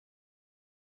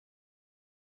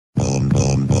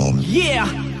Yeah,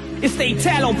 it's the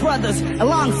Italo brothers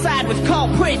alongside with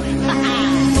Culprit. Boom,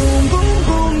 boom,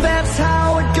 boom, that's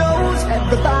how it goes.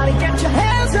 Everybody get your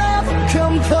hands up,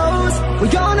 come close.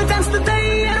 We're gonna dance the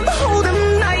day and the whole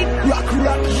night. Rock,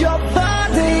 rock your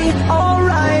body,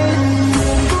 alright.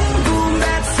 Boom, boom, boom,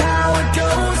 that's how it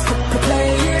goes.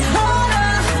 Play it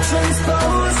harder,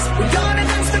 transpose. We're gonna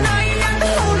dance the night and the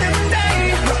whole day.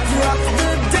 Rock, rock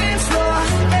the dance floor.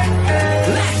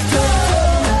 Let's go.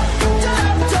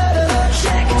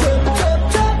 Shake it up,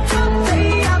 up, up, up,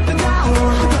 way up and down.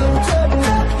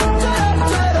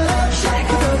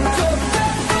 Shake it up, up.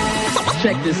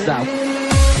 Check this out.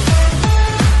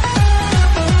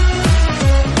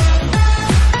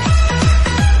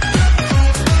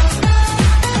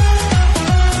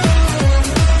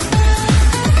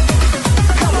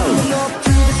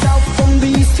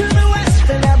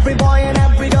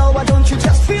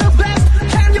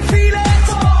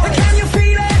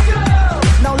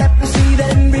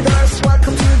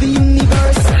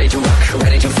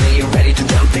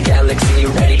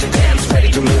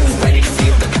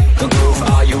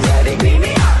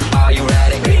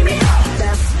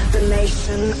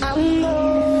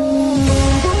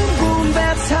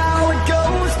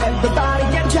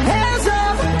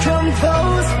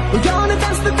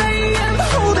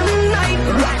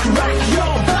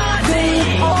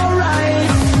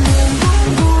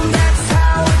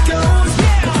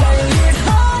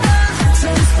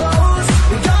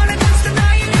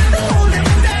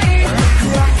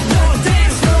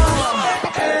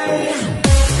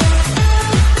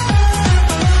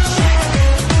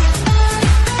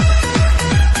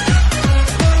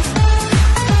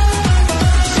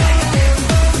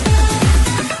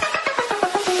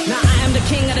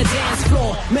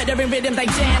 Rhythms like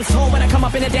dance hall when I come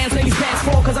up in a dance, ladies dance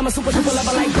floor, cause I'm a super duper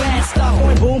lover like blast off.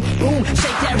 Going boom, boom,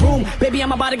 shake that room. Baby,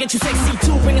 I'm about to get you sexy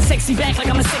too. Bring a sexy back like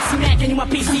I'm a sexy Mac, and you my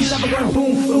PC lover. Going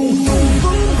boom, boom, boom,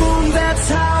 boom, boom, that's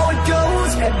how it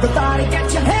goes. Everybody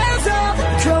get your hands up,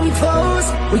 come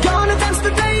close. We're gonna